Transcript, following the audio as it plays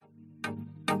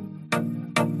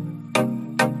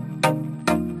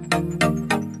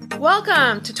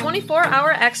Welcome to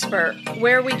 24-Hour Expert,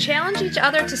 where we challenge each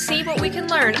other to see what we can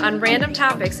learn on random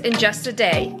topics in just a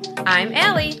day. I'm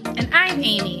Allie. And I'm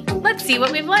Amy. Let's see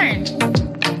what we've learned.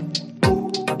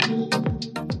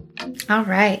 All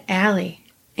right, Allie.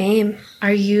 Aim.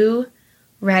 Are you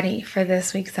ready for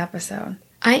this week's episode?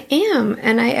 I am,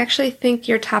 and I actually think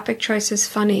your topic choice is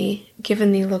funny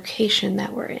given the location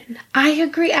that we're in. I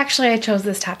agree. Actually, I chose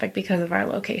this topic because of our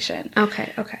location.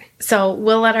 Okay. So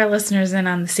we'll let our listeners in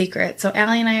on the secret. So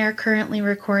Allie and I are currently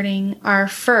recording our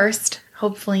first,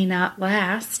 hopefully not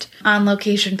last,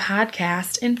 on-location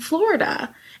podcast in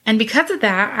Florida. And because of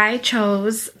that, I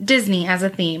chose Disney as a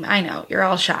theme. I know, you're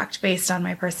all shocked based on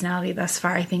my personality thus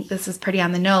far. I think this is pretty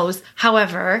on the nose.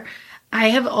 However,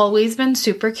 I have always been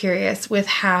super curious with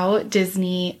how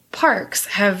Disney parks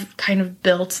have kind of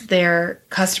built their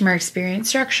customer experience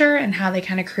structure and how they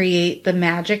kind of create the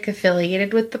magic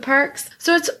affiliated with the parks.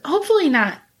 So it's hopefully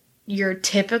not your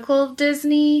typical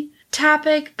Disney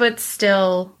topic, but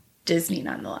still Disney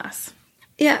nonetheless.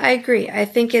 Yeah, I agree. I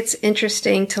think it's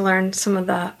interesting to learn some of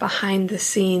the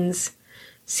behind-the-scenes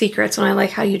secrets, and I like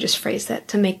how you just phrased that,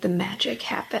 to make the magic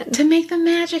happen. To make the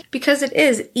magic. Because it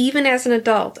is, even as an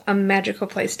adult, a magical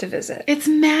place to visit. It's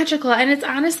magical, and it's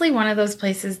honestly one of those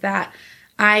places that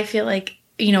I feel like,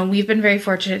 you know, we've been very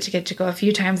fortunate to get to go a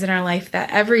few times in our life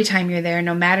that every time you're there,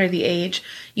 no matter the age,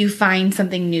 you find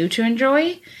something new to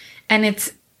enjoy, and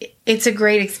it's a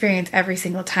great experience every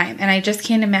single time. And I just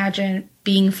can't imagine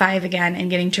being 5 again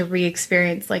and getting to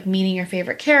re-experience, like, meeting your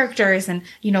favorite characters and,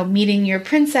 you know, meeting your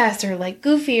princess or, like,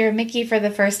 Goofy or Mickey for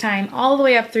the first time, all the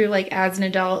way up through, like, as an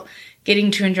adult, getting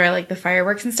to enjoy, like, the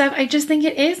fireworks and stuff. I just think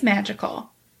it is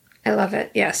magical. I love it,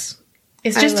 yes.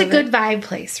 It's just a good vibe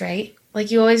place, right?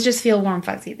 Like, you always just feel warm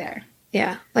fuzzy there.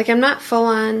 Yeah. Like, I'm not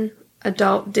full-on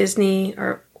adult Disney,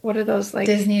 or what are those, like...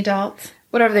 Disney adults.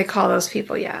 Whatever they call those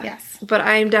people, yeah. Yes. But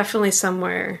I'm definitely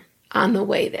somewhere on the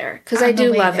way there. Because I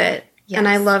do love it. Yes. And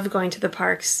I love going to the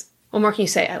parks. What more can you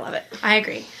say? I love it. I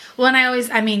agree. Well,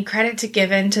 and credit to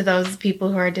given to those people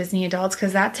who are Disney adults,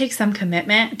 because that takes some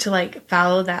commitment to, like,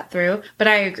 follow that through. But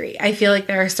I agree. I feel like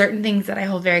there are certain things that I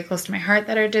hold very close to my heart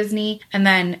that are Disney. And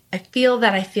then I feel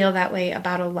that way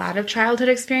about a lot of childhood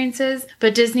experiences.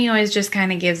 But Disney always just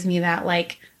kind of gives me that,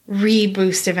 like,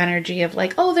 reboost of energy of,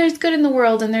 like, oh, there's good in the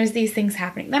world and there's these things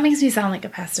happening. That makes me sound like a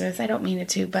pessimist. I don't mean it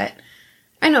to, but...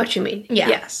 I know what you mean. Yeah.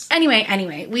 Yes.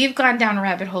 Anyway, we've gone down a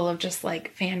rabbit hole of just,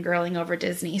 like, fangirling over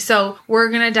Disney. So we're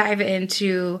going to dive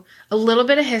into a little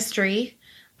bit of history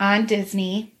on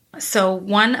Disney. So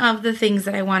one of the things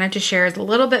that I wanted to share is a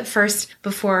little bit first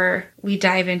before we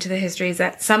dive into the history is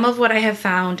that some of what I have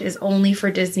found is only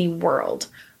for Disney World,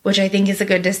 which I think is a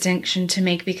good distinction to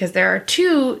make because there are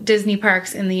 2 Disney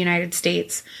parks in the United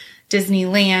States,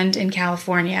 Disneyland in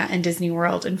California and Disney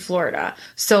World in Florida.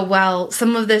 So while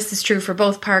some of this is true for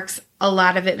both parks, a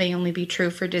lot of it may only be true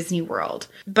for Disney World.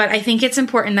 But I think it's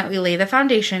important that we lay the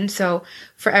foundation. So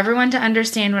for everyone to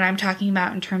understand what I'm talking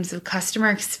about in terms of customer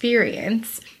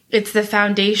experience, it's the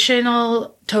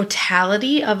foundational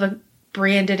totality of a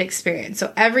branded experience.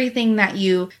 So everything that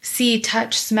you see,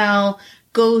 touch, smell,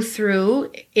 go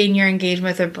through in your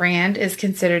engagement with a brand is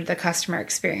considered the customer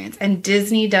experience. And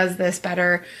Disney does this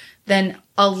better than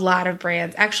a lot of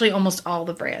brands, actually almost all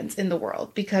the brands in the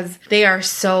world, because they are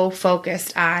so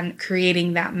focused on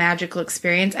creating that magical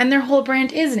experience. And their whole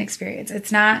brand is an experience.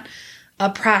 It's not a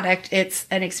product, it's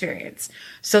an experience.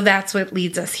 So that's what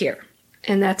leads us here.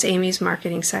 And that's Amy's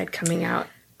marketing side coming out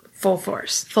full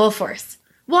force. Full force.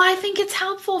 Well, I think it's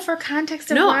helpful for context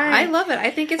of why. I love it.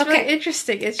 I think it's really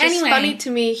interesting. It's just funny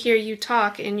to me hear you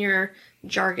talk in your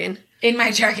jargon. In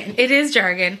my jargon. It is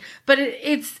jargon, but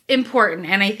it's important,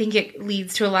 and I think it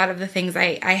leads to a lot of the things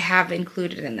I have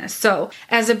included in this. So,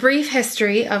 as a brief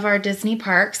history of our Disney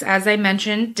parks, as I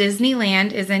mentioned,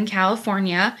 Disneyland is in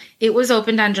California. It was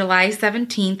opened on July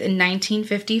 17th in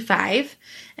 1955,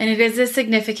 and it is a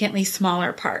significantly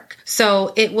smaller park.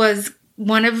 So, it was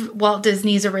one of Walt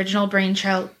Disney's original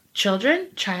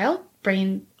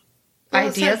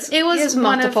ideas. It was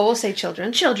multiple. We'll say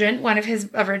children. One of his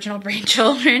original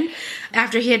brainchildren,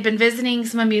 after he had been visiting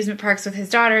some amusement parks with his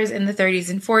daughters in the 30s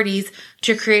and 40s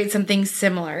to create something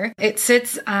similar. It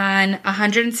sits on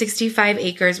 165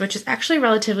 acres, which is actually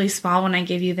relatively small when I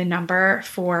give you the number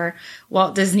for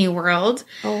Walt Disney World.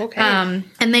 Oh, okay. And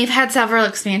they've had several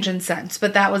expansions since,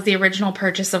 but that was the original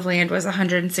purchase of land was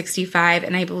 165,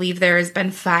 and I believe there has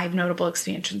been 5 notable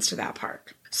expansions to that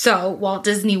park. So, Walt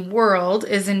Disney World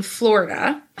is in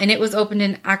Florida, and it was opened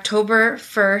in October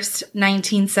 1st,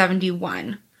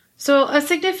 1971. So, a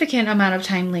significant amount of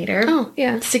time later. Oh,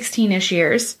 yeah. 16-ish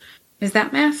years. Is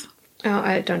that math? Oh,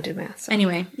 I don't do math. So.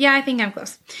 Anyway, yeah, I think I'm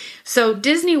close. So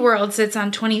Disney World sits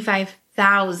on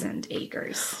 25,000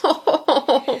 acres.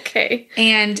 Okay.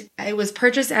 And it was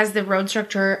purchased as the road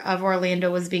structure of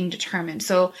Orlando was being determined.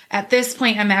 So at this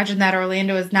point, imagine that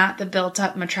Orlando is not the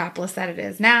built-up metropolis that it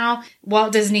is now.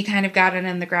 Walt Disney kind of got it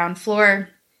in the ground floor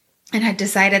and had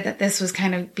decided that this was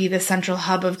kind of be the central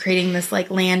hub of creating this like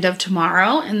land of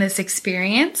tomorrow and this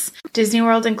experience. Disney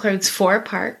World includes 4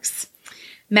 parks: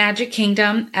 Magic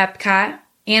Kingdom, Epcot,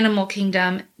 Animal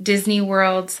Kingdom, Disney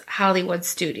World's Hollywood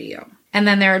Studio. And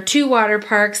then there are 2 water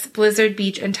parks, Blizzard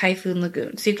Beach and Typhoon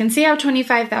Lagoon. So you can see how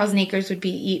 25,000 acres would be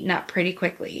eaten up pretty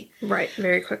quickly. Right,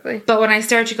 very quickly. But when I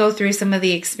start to go through some of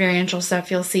the experiential stuff,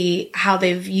 you'll see how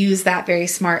they've used that very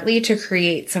smartly to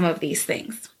create some of these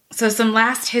things. So some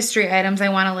last history items I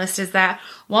want to list is that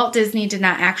Walt Disney did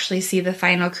not actually see the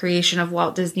final creation of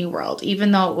Walt Disney World,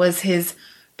 even though it was his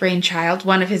brainchild,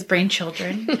 one of his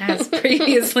brainchildren, as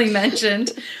previously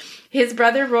mentioned. His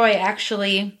brother Roy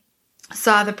actually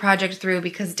saw the project through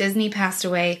because Disney passed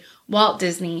away. Walt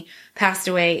Disney passed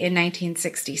away in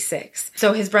 1966.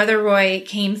 So his brother Roy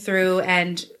came through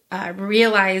and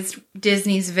realized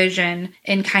Disney's vision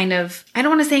in kind of, I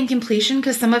don't want to say in completion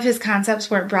because some of his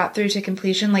concepts weren't brought through to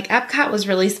completion. Like Epcot was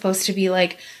really supposed to be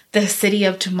like the city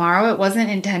of tomorrow. It wasn't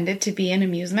intended to be an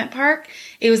amusement park.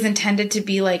 It was intended to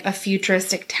be like a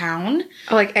futuristic town.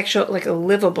 Oh, like actual, like a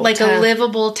livable like town. a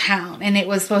livable town. And it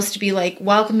was supposed to be like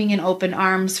welcoming and open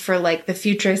arms for like the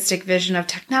futuristic vision of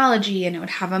technology. And it would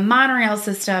have a monorail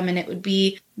system and it would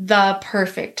be the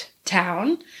perfect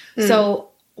town. So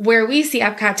where we see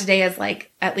Epcot today as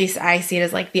like, at least I see it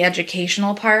as like the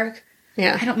educational park.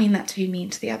 Yeah. I don't mean that to be mean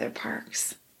to the other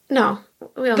parks. No,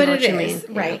 we all know what you mean.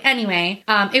 Right. Anyway,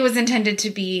 it was intended to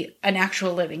be an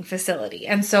actual living facility.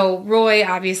 And so Roy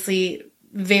obviously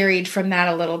varied from that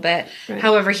a little bit. Right.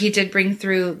 However, he did bring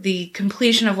through the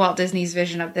completion of Walt Disney's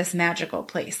vision of this magical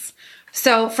place.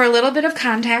 So for a little bit of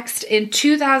context, in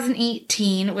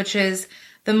 2018, which is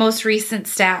the most recent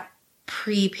stat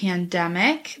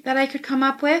pre-pandemic that I could come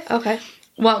up with, Okay.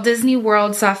 Walt Disney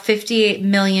World saw 58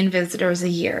 million visitors a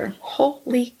year.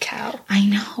 Holy cow. I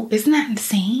know. Isn't that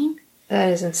insane? That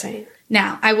is insane.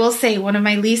 Now, I will say one of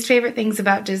my least favorite things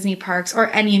about Disney parks, or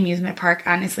any amusement park,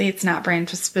 honestly, it's not brand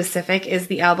specific, is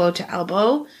the elbow to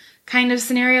elbow kind of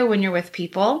scenario when you're with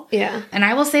people. Yeah. And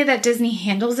I will say that Disney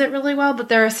handles it really well, but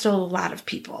there are still a lot of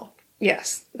people.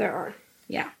 Yes, there are.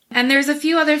 Yeah. And there's a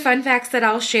few other fun facts that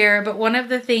I'll share, but one of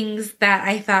the things that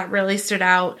I thought really stood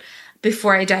out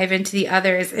before I dive into the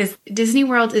others is Disney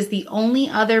World is the only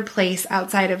other place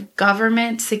outside of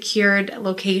government secured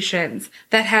locations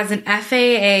that has an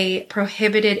FAA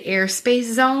prohibited airspace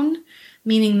zone,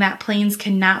 meaning that planes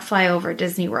cannot fly over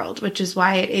Disney World, which is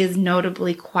why it is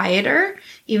notably quieter,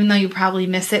 even though you probably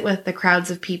miss it with the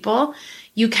crowds of people.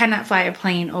 You cannot fly a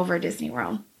plane over Disney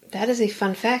World. That is a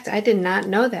fun fact. I did not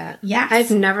know that. Yes.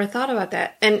 I've never thought about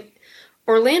that. And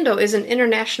Orlando is an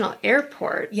international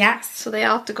airport. Yes. So they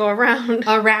all have to go around.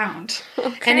 Around.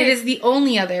 Okay. And it is the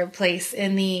only other place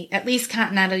in the, at least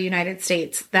continental United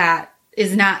States, that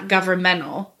is not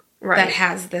governmental, Right. that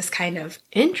has this kind of,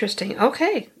 Interesting.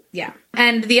 Okay. yeah.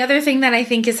 And the other thing that I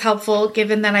think is helpful,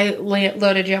 given that I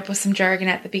loaded you up with some jargon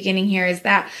at the beginning here, is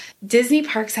that Disney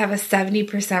parks have a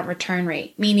 70% return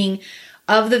rate, meaning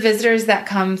of the visitors that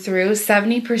come through,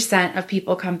 70% of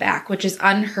people come back, which is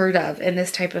unheard of in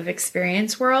this type of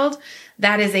experience world.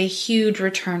 That is a huge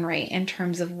return rate in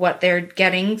terms of what they're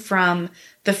getting from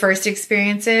the first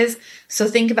experiences. So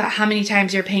think about how many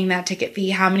times you're paying that ticket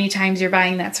fee, how many times you're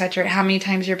buying that sweatshirt, how many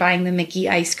times you're buying the Mickey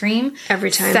ice cream.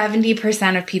 Every time.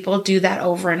 70% of people do that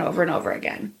over and over and over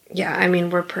again. Yeah, I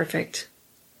mean, we're perfect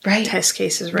Right. test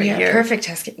cases right We are here. perfect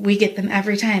test. We get them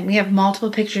every time. We have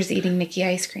multiple pictures eating Mickey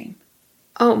ice cream.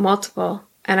 Oh, multiple.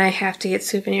 And I have to get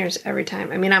souvenirs every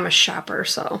time. I mean, I'm a shopper,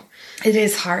 so. It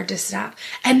is hard to stop.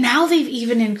 And now they've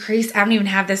even increased. I don't even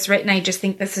have this written. I just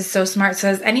think this is so smart. So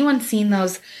has anyone seen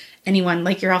those? Anyone,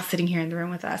 like you're all sitting here in the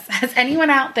room with us. Has anyone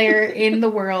out there in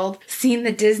the world seen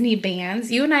the Disney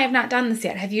bands? You and I have not done this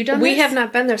yet. Have you done this? We have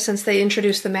not been there since they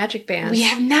introduced the magic bands. We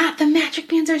have not. The magic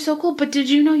bands are so cool. But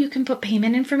did you know you can put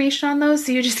payment information on those?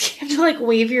 So you just have to like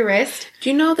wave your wrist.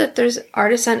 Do you know that there's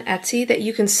artists on Etsy that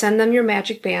you can send them your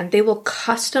magic band? They will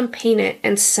custom paint it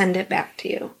and send it back to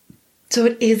you. So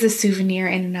it is a souvenir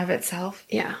in and of itself.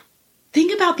 Yeah.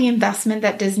 Think about the investment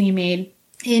that Disney made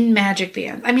in magic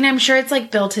bands. I mean, I'm sure it's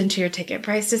like built into your ticket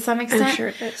price to some extent. I'm sure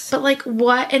it is. But like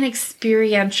what an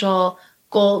experiential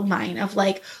gold mine of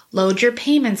like, load your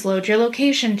payments, load your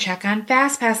location, check on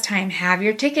FastPass time, have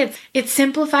your tickets. It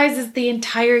simplifies the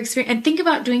entire experience. And think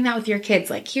about doing that with your kids.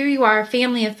 Like, here you are,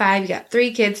 family of 5, you got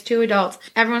 3 kids, 2 adults,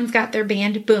 everyone's got their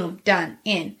band, boom, done,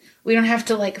 in. We don't have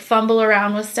to like fumble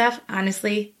around with stuff.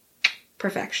 Honestly,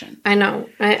 perfection. I know.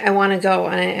 I want to go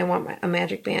and I want a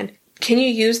magic band. Can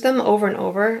you use them over and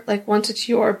over? Like, once it's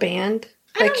your band?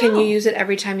 Like, can you use it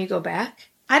every time you go back?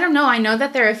 I don't know. I know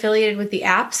that they're affiliated with the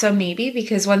app, so maybe,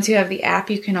 because once you have the app,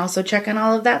 you can also check on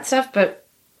all of that stuff, but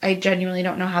I genuinely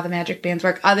don't know how the magic bands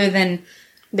work other than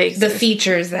the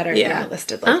features that are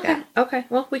listed like that. Okay.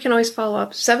 Well, we can always follow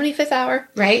up. 75th hour.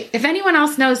 Right? If anyone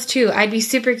else knows too, I'd be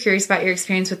super curious about your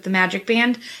experience with the magic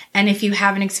band. And if you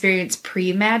have an experience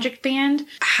pre-magic band,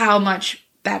 how much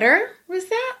better was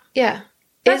that? Yeah.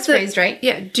 That's phrased right.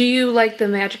 Yeah. Do you like the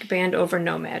magic band over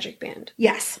no magic band?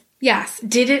 Yes.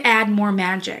 Did it add more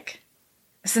magic?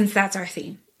 Since that's our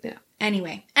theme. Yeah.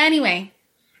 Anyway.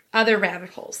 Other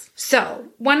rabbit holes. So,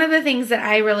 one of the things that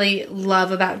I really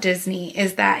love about Disney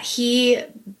is that he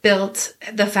built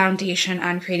the foundation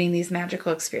on creating these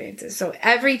magical experiences. So,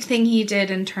 everything he did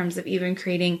in terms of even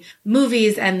creating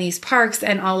movies and these parks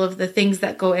and all of the things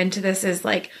that go into this is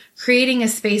like creating a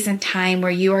space and time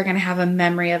where you are going to have a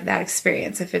memory of that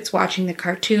experience, if it's watching the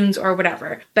cartoons or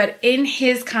whatever. But in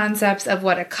his concepts of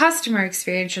what a customer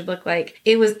experience should look like,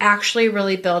 it was actually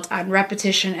really built on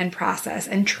repetition and process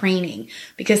and training,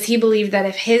 because he believed that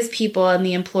if his people and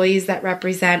the employees that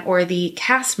represent, or the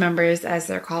cast members as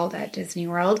they're called at Disney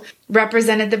World,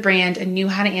 represented the brand and knew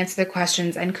how to answer the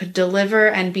questions and could deliver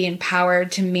and be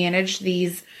empowered to manage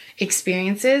these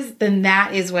experiences, then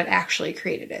that is what actually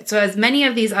created it. So as many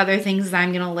of these other things as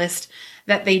I'm going to list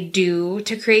that they do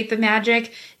to create the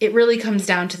magic, it really comes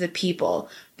down to the people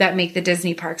that make the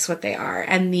Disney parks what they are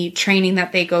and the training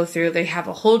that they go through. They have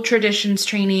a whole traditions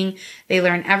training. They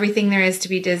learn everything there is to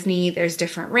be Disney. There's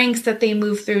different ranks that they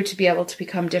move through to be able to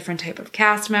become different type of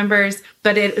cast members.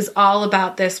 But it is all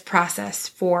about this process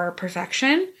for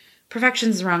perfection. Perfection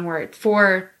is the wrong word.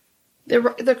 For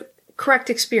the correct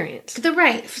experience.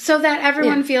 So that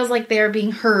everyone feels like they're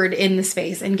being heard in the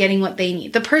space and getting what they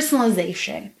need. The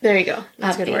personalization. There you go.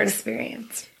 That's a good word.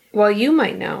 Experience. Well, you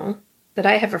might know that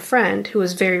I have a friend who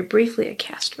was very briefly a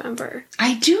cast member.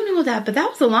 I do know that, but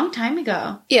that was a long time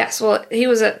ago. Yes, well, he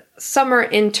was a summer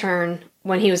intern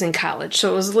when he was in college.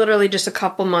 So it was literally just a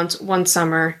couple months, one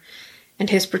summer. And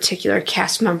his particular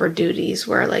cast member duties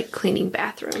were like cleaning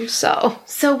bathrooms.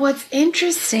 So what's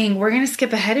interesting, we're going to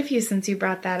skip ahead of you since you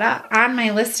brought that up. On my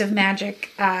list of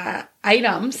magic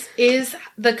items is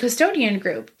the custodian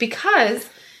group,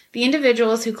 because the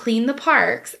individuals who clean the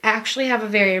parks actually have a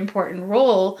very important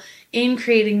role in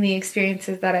creating the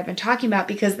experiences that I've been talking about,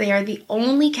 because they are the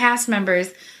only cast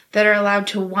members that are allowed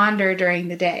to wander during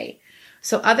the day.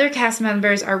 So other cast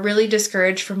members are really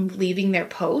discouraged from leaving their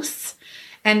posts.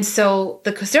 And so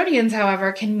the custodians,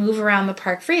 however, can move around the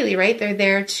park freely, right? They're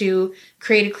there to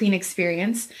create a clean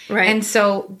experience. Right. And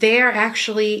so they're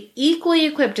actually equally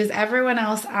equipped as everyone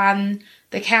else on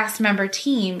the cast member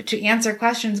team to answer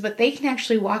questions, but they can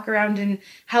actually walk around and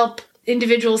help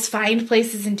individuals find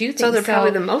places and do things. So they're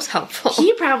probably the most helpful.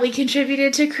 He probably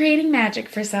contributed to creating magic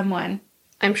for someone.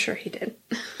 I'm sure he did.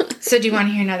 So do you want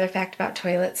to hear another fact about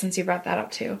toilets, since you brought that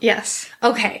up too? Yes.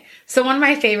 Okay. So one of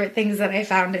my favorite things that I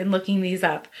found in looking these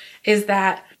up is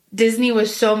that Disney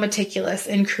was so meticulous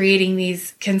in creating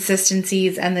these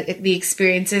consistencies and the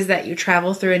experiences that you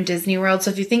travel through in Disney World.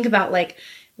 So if you think about like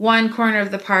one corner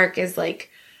of the park is like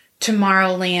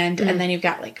Tomorrowland, and then you've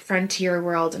got like Frontier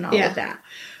World and all of that.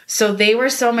 So they were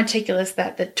so meticulous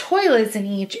that the toilets in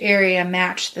each area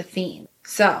matched the theme.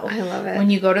 So I love it.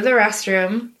 When you go to the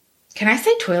restroom, can I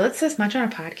say toilets this much on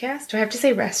a podcast? Do I have to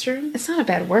say restroom? It's not a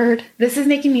bad word. This is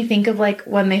making me think of like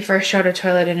when they first showed a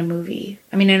toilet in a movie.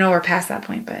 I mean, I know we're past that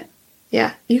point, but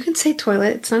yeah, you can say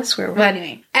toilet. It's not a swear word. But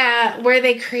anyway,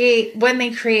 when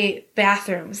they create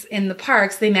bathrooms in the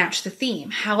parks, they match the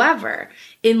theme. However,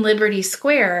 in Liberty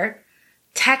Square,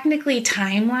 technically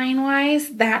timeline-wise,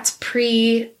 that's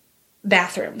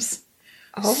pre-bathrooms.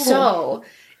 Oh. So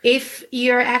if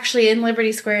you're actually in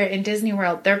Liberty Square in Disney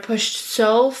World, they're pushed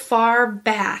so far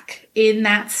back in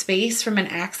that space from an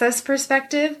access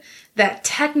perspective that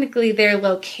technically their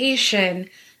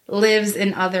location lives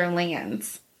in other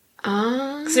lands.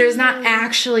 So there's not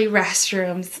actually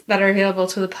restrooms that are available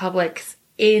to the public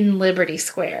in Liberty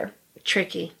Square.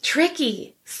 Tricky.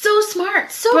 So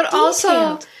smart. So but detailed.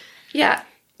 Also, yeah,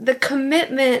 the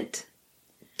commitment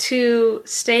to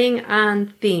staying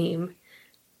on theme,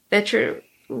 that you're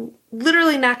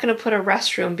literally not going to put a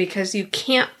restroom because you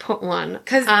can't put one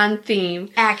on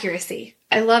theme. Accuracy.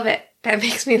 I love it. That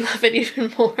makes me love it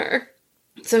even more.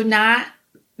 So not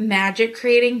magic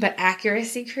creating, but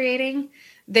accuracy creating.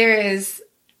 There is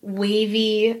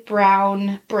wavy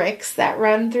brown bricks that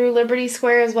run through Liberty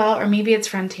Square as well, or maybe it's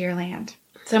Frontierland.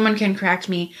 Someone can correct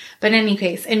me. But in any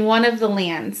case, in one of the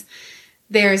lands,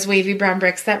 there's wavy brown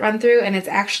bricks that run through, and it's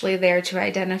actually there to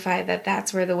identify that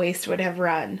that's where the waste would have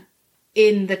run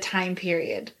in the time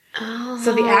period. Oh,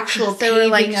 so the actual they were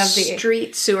like paving of the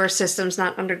street sewer systems,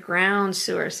 not underground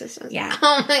sewer systems. Yeah.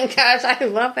 Oh my gosh, I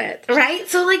love it. Right?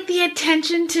 So, like, the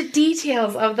attention to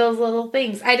details of those little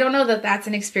things. I don't know that that's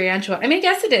an experiential. I mean, I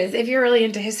guess it is. If you're really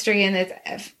into history and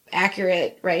it's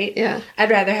accurate, right? Yeah.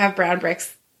 I'd rather have brown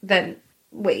bricks than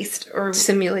waste or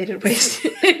Simulated waste.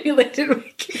 simulated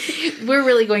waste. We're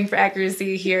really going for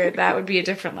accuracy here. That would be a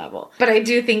different level. But I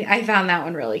do think I found that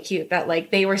one really cute, that, like,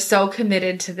 they were so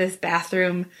committed to this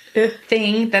bathroom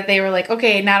thing that they were like,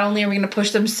 okay, not only are we going to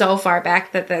push them so far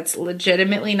back that that's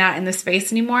legitimately not in the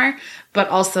space anymore, but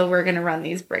also we're going to run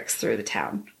these bricks through the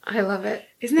town. I love it.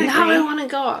 Isn't that now great? I want to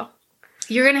go.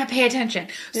 You're going to pay attention.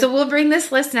 So we'll bring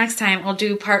this list next time. I'll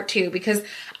do part 2 because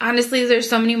honestly, there's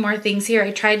so many more things here.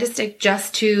 I tried to stick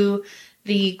just to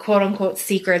the quote unquote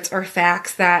secrets or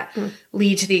facts that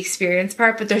lead to the experience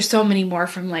part, but there's so many more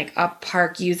from like a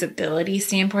park usability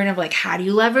standpoint of like, how do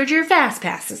you leverage your fast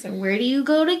passes and where do you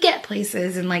go to get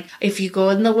places? And like, if you go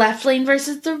in the left lane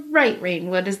versus the right lane,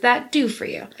 what does that do for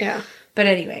you? Yeah. But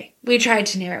anyway, we tried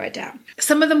to narrow it down.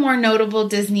 Some of the more notable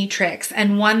Disney tricks,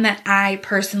 and one that I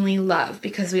personally love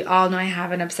because we all know I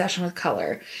have an obsession with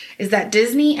color, is that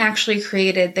Disney actually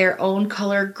created their own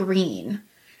color green,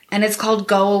 and it's called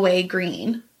Go Away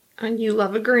Green. And you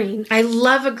love a green. I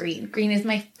love a green. Green is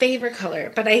my favorite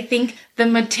color, but I think the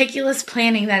meticulous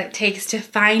planning that it takes to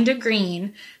find a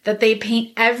green, that they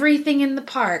paint everything in the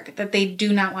park that they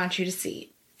do not want you to see.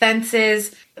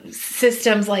 Fences,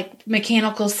 systems like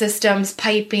mechanical systems,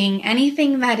 piping,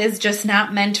 anything that is just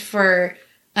not meant for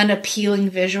an appealing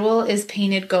visual is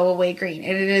painted Go Away Green.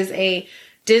 And it is a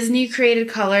Disney created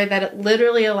color that it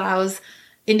literally allows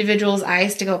individuals'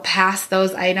 eyes to go past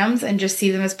those items and just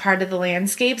see them as part of the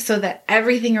landscape so that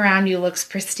everything around you looks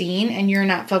pristine and you're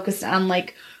not focused on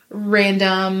like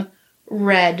random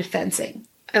red fencing.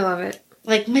 I love it.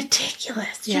 Like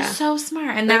meticulous, Yeah. just so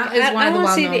smart. And Like, that is one of the I want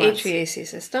to see well-known the ones. HVAC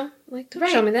system. Like, don't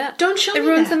Right. show me that. Don't show it me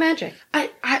ruins that. the magic.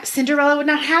 Cinderella would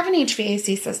not have an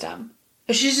HVAC system.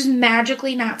 She's just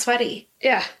magically not sweaty.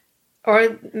 Yeah.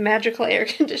 Or magical air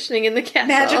conditioning in the castle.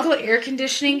 Magical air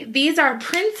conditioning. These are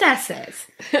princesses.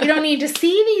 You don't need to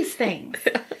see these things.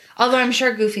 Although I'm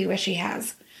sure Goofy wish he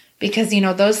has. Because, you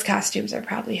know, those costumes are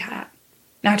probably hot.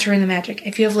 Not to ruin the magic.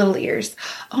 If you have little ears.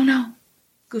 Oh no.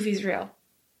 Goofy's real.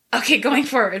 Okay, going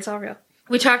forward. It's all real.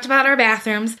 We talked about our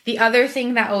bathrooms. The other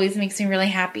thing that always makes me really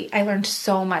happy, I learned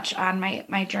so much on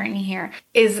my journey here,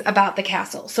 is about the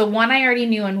castle. So one I already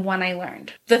knew and one I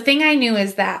learned. The thing I knew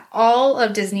is that all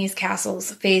of Disney's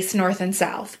castles face north and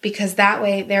south because that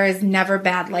way there is never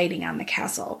bad lighting on the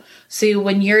castle. So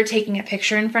when you're taking a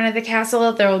picture in front of the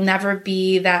castle, there will never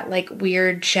be that like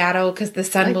weird shadow because the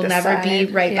sun Like will the never be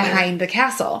side, right yeah. behind the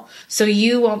castle. So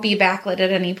you won't be backlit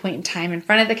at any point in time in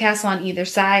front of the castle on either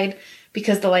side,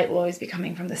 because the light will always be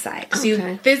coming from the side. So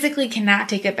Okay. you physically cannot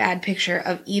take a bad picture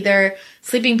of either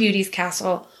Sleeping Beauty's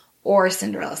castle or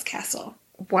Cinderella's castle.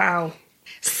 Wow.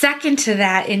 Second to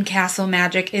that in castle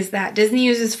magic is that Disney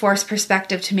uses forced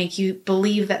perspective to make you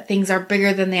believe that things are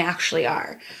bigger than they actually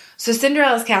are. So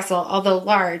Cinderella's castle, although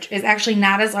large, is actually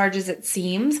not as large as it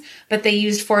seems, but they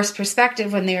used forced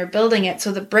perspective when they were building it.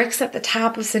 So the bricks at the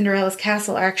top of Cinderella's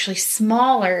castle are actually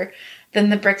smaller than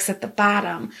the bricks at the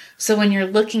bottom. So when you're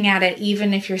looking at it,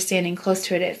 even if you're standing close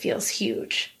to it, it feels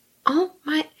huge. Oh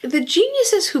my, the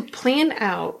geniuses who plan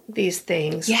out these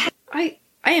things. Yeah.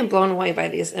 I am blown away by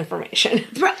this information.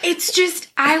 Bro, it's just,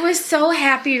 I was so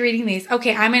happy reading these.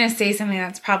 Okay, I'm going to say something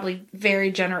that's probably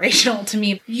very generational to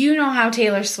me. You know how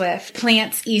Taylor Swift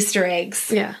plants Easter eggs.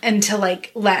 Yeah. And to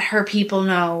like let her people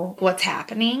know what's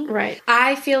happening. Right.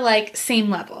 I feel like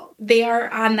same level. They are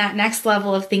on that next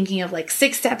level of thinking of like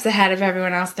 6 steps ahead of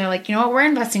everyone else. They're like, you know what? We're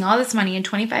investing all this money in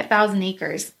 25,000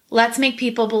 acres. Let's make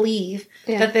people believe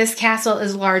that this castle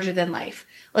is larger than life.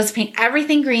 Let's paint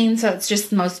everything green so it's just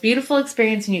the most beautiful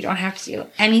experience and you don't have to do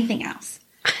anything else.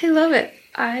 I love it.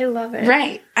 I love it.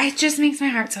 Right. It just makes my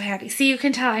heart so happy. See, you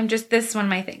can tell this is one of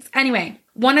my things. Anyway,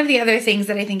 one of the other things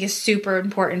that I think is super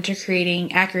important to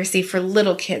creating accuracy for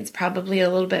little kids, probably a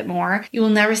little bit more, you will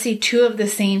never see 2 of the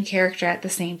same character at the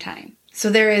same time. So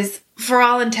there is, for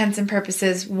all intents and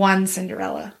purposes, one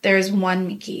Cinderella. There is one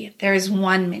Mickey. There is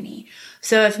one Minnie.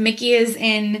 So if Mickey is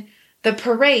in the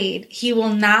parade, he will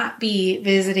not be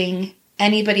visiting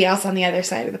anybody else on the other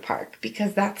side of the park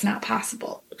because that's not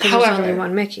possible. There's only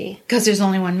one Mickey. Because there's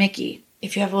only one Mickey.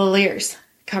 If you have little ears,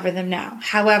 cover them now.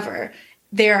 However,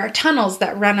 there are tunnels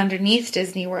that run underneath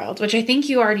Disney World, which I think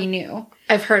you already knew.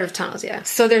 I've heard of tunnels, yeah.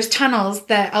 So there's tunnels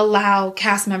that allow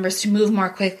cast members to move more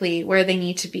quickly where they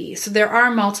need to be. So there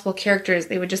are multiple characters.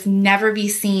 They would just never be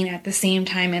seen at the same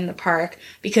time in the park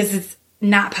because it's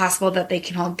not possible that they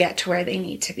can all get to where they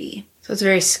need to be. So it's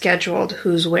very scheduled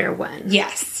who's where when.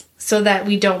 Yes. So that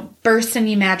we don't burst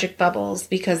any magic bubbles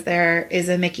because there is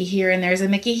a Mickey here and there's a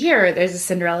Mickey here. Or there's a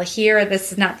Cinderella here. Or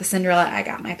this is not the Cinderella I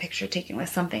got my picture taken with,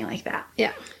 something like that.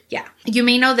 Yeah. Yeah. You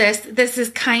may know this. This is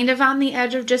kind of on the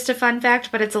edge of just a fun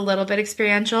fact, but it's a little bit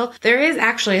experiential. There is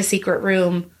actually a secret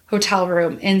room, hotel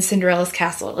room in Cinderella's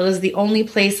castle. It is the only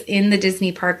place in the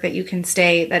Disney park that you can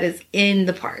stay that is in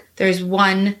the park. There's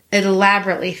one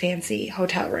elaborately fancy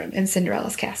hotel room in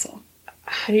Cinderella's castle.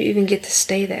 How do you even get to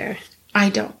stay there? I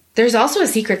don't. There's also a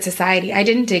secret society. I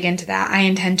didn't dig into that. I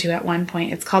intend to at one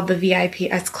point. It's called the VIP.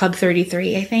 It's Club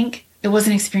 33, I think. It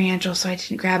wasn't experiential, so I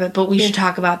didn't grab it. But we should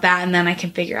talk about that, and then I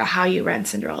can figure out how you rent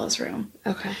Cinderella's room.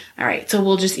 Okay. All right, so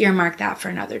we'll just earmark that for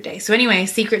another day. So anyway,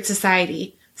 secret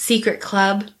society. Secret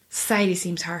club. Society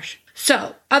seems harsh.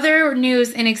 So, other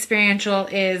news in experiential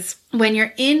is when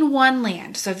you're in one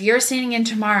land, so if you're sitting in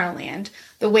Tomorrowland,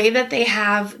 the way that they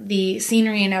have the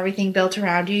scenery and everything built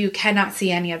around you, you cannot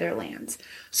see any other lands.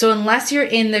 So unless you're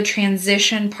in the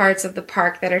transition parts of the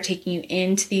park that are taking you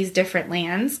into these different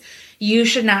lands, you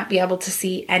should not be able to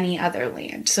see any other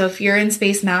land. So if you're in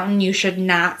Space Mountain, you should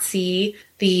not see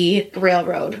the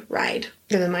railroad ride.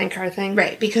 Or the minecart thing?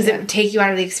 Right, because it would take you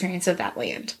out of the experience of that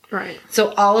land. Right.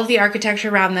 So all of the architecture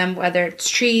around them, whether it's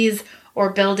trees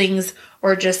or buildings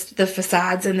or just the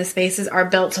facades and the spaces, are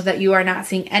built so that you are not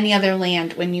seeing any other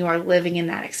land when you are living in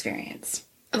that experience.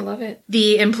 I love it.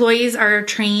 The employees are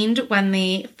trained when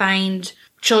they find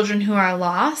children who are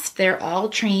lost. They're all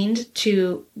trained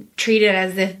to treat it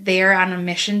as if they're on a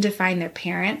mission to find their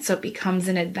parents, so it becomes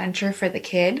an adventure for the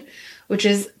kid, which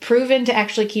is proven to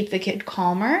actually keep the kid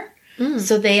calmer.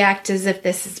 So they act as if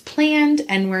this is planned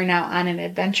and we're now on an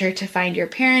adventure to find your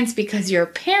parents because your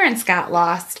parents got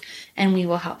lost and we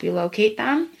will help you locate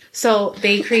them. So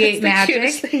they create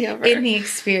magic in the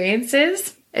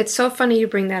experiences. It's so funny you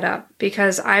bring that up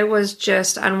because I was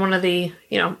just on one of the,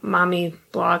 mommy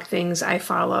blog things I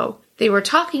follow. They were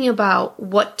talking about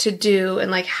what to do and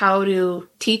like how to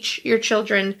teach your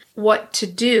children what to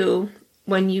do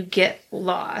when you get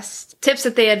lost. Tips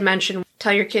that they had mentioned: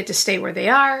 tell your kid to stay where they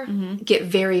are, get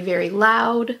very, very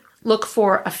loud, look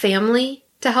for a family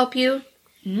to help you,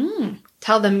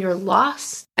 tell them you're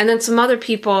lost. And then some other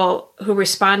people who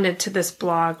responded to this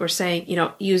blog were saying,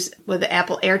 use with the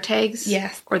Apple AirTags.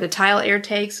 Yes. Or the Tile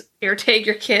AirTags. AirTag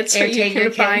your kids so you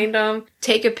can find them.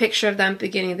 Take a picture of them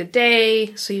beginning of the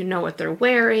day so you know what they're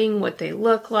wearing, what they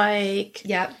look like.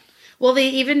 Yep. Well, they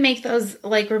even make those,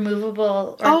 like,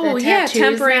 removable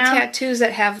temporary now. tattoos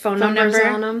that have phone numbers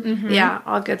on them. Mm-hmm. Yeah,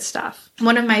 all good stuff.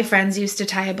 One of my friends used to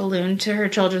tie a balloon to her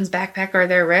children's backpack or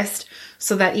their wrist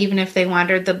so that even if they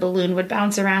wandered, the balloon would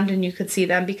bounce around and you could see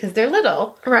them because they're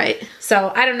little. Right.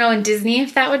 So I don't know in Disney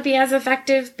if that would be as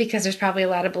effective because there's probably a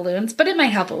lot of balloons, but it might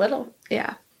help a little.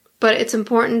 Yeah. But it's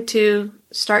important to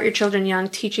start your children young,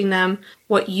 teaching them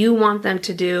what you want them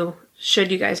to do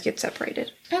should you guys get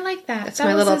separated. I like that. That's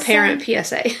my little parent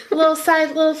PSA. little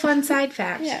fun side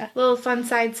fact. Yeah. Little fun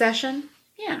side session.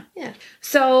 Yeah. Yeah.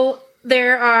 So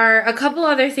there are a couple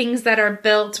other things that are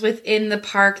built within the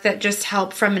park that just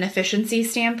help from an efficiency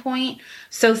standpoint.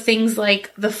 So things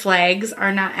like the flags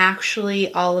are not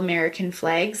actually all American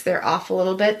flags. They're off a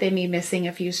little bit. They may be missing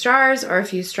a few stars or a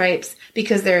few stripes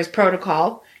because there's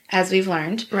protocol, as we've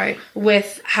learned, right,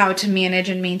 with how to manage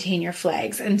and maintain your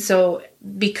flags. And so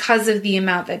because of the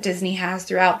amount that Disney has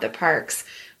throughout the parks,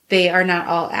 they are not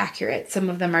all accurate. Some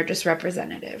of them are just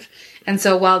representative. And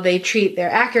so while they treat their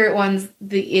accurate ones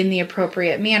in the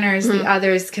appropriate manners, the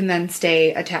others can then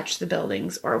stay attached to the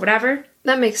buildings or whatever.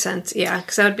 That makes sense, yeah,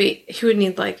 because he would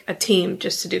need like a team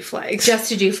just to do flags. Just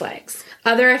to do flags.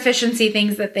 Other efficiency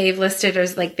things that they've listed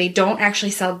is like they don't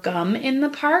actually sell gum in the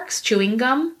parks, chewing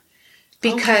gum.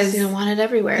 Because you don't want it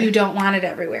everywhere. You don't want it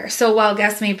everywhere. So while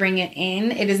guests may bring it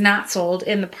in, it is not sold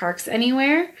in the parks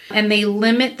anywhere. And they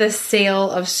limit the sale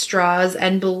of straws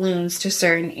and balloons to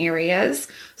certain areas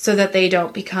so that they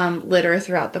don't become litter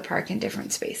throughout the park in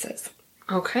different spaces.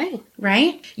 Okay.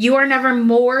 Right? You are never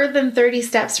more than 30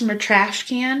 steps from a trash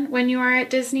can when you are at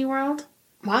Disney World.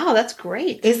 Wow, that's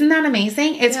great. Isn't that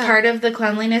amazing? It's part of the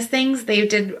cleanliness things. They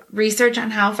did research on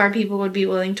how far people would be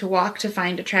willing to walk to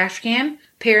find a trash can.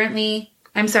 Apparently,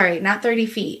 I'm sorry, not 30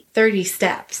 feet, 30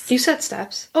 steps. You said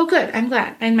steps. Oh, good. I'm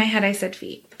glad. In my head, I said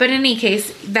feet. But in any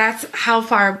case, that's how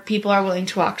far people are willing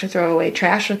to walk to throw away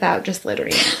trash without just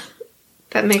littering it.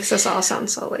 That makes us all sound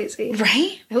so lazy.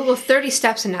 Right? I will go 30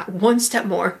 steps and not one step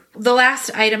more. The last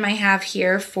item I have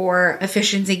here for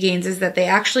efficiency gains is that they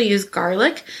actually use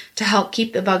garlic to help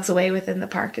keep the bugs away within the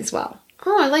park as well.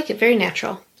 Oh, I like it. Very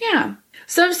natural. Yeah.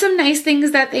 So some nice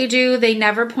things that they do. They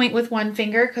never point with one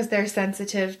finger because they're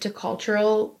sensitive to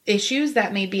cultural issues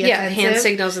that may be offensive. Hand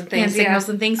signals and things. Hand signals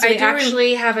and things. So they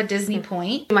actually have a Disney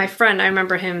point. My friend, I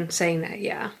remember him saying that,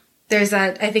 yeah. There's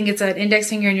I think it's an index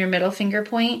finger and your middle finger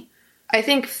point. I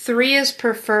think 3 is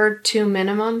preferred, 2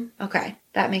 minimum. Okay,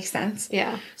 that makes sense.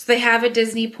 Yeah. So they have a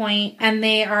Disney point, and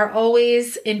they are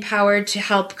always empowered to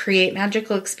help create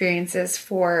magical experiences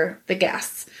for the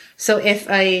guests. So if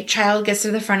a child gets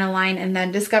to the front of the line and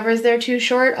then discovers they're too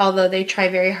short, although they try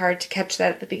very hard to catch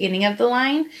that at the beginning of the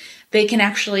line, they can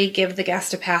actually give the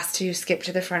guest a pass to skip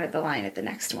to the front of the line at the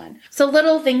next one. So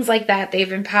little things like that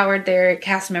they've empowered their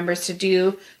cast members to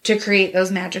do to create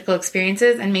those magical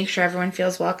experiences and make sure everyone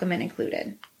feels welcome and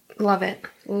included. Love it.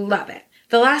 Love it.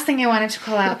 The last thing I wanted to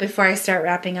call out before I start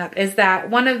wrapping up is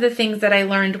that one of the things that I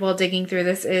learned while digging through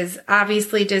this is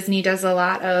obviously Disney does a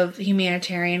lot of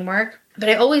humanitarian work. But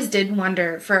I always did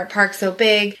wonder, for a park so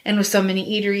big and with so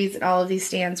many eateries and all of these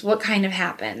stands, what kind of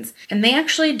happens? And they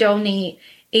actually donate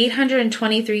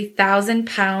 823,000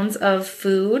 pounds of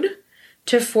food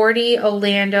to 40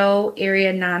 Orlando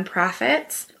area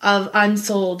nonprofits of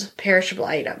unsold perishable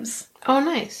items. Oh,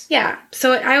 nice. Yeah.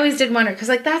 So I always did wonder, because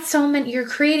that's so many, you're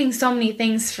creating so many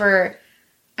things for,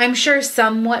 I'm sure,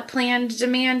 somewhat planned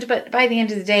demand, but by the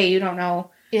end of the day, you don't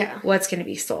know what's going to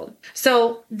be sold.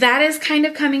 So that is kind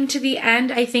of coming to the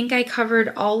end. I think I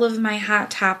covered all of my hot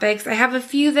topics. I have a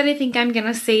few that I think I'm going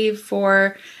to save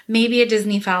for maybe a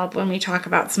Disney follow-up when we talk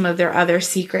about some of their other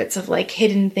secrets of like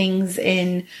hidden things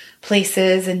in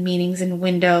places and meanings and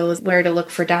windows, where to look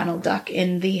for Donald Duck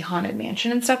in the Haunted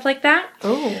Mansion and stuff like that.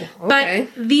 Oh, okay.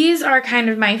 But these are kind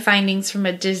of my findings from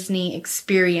a Disney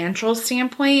experiential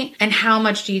standpoint and how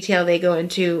much detail they go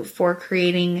into for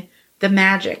creating the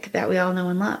magic that we all know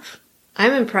and love.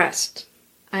 I'm impressed.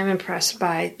 I'm impressed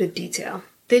by the detail.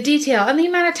 The detail and the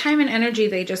amount of time and energy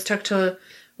they just took to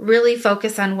really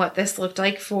focus on what this looked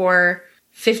like for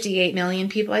 58 million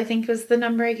people, I think was the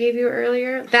number I gave you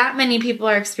earlier. That many people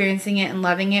are experiencing it and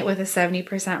loving it with a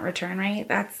 70% return rate.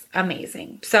 That's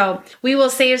amazing. So we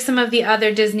will save some of the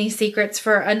other Disney secrets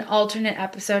for an alternate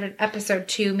episode, episode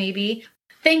 2 maybe.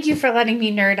 Thank you for letting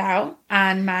me nerd out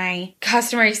on my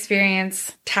customer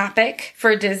experience topic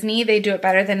for Disney. They do it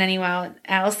better than anyone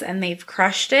else, and they've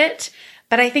crushed it.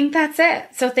 But I think that's it.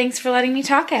 So thanks for letting me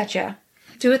talk at you.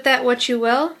 Do with that what you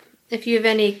will. If you have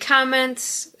any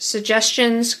comments,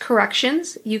 suggestions,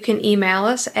 corrections, you can email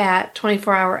us at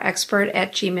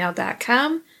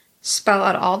 24hourexpert@gmail.com. Spell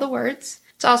out all the words.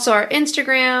 It's also our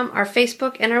Instagram, our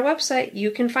Facebook, and our website.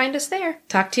 You can find us there.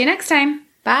 Talk to you next time.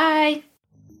 Bye.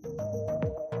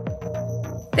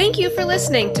 Thank you for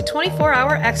listening to 24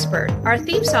 Hour Expert. Our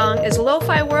theme song is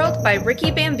Lo-Fi World by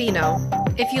Ricky Bambino.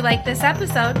 If you like this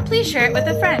episode, please share it with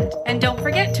a friend. And don't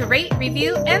forget to rate,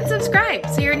 review, and subscribe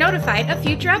so you're notified of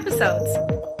future episodes.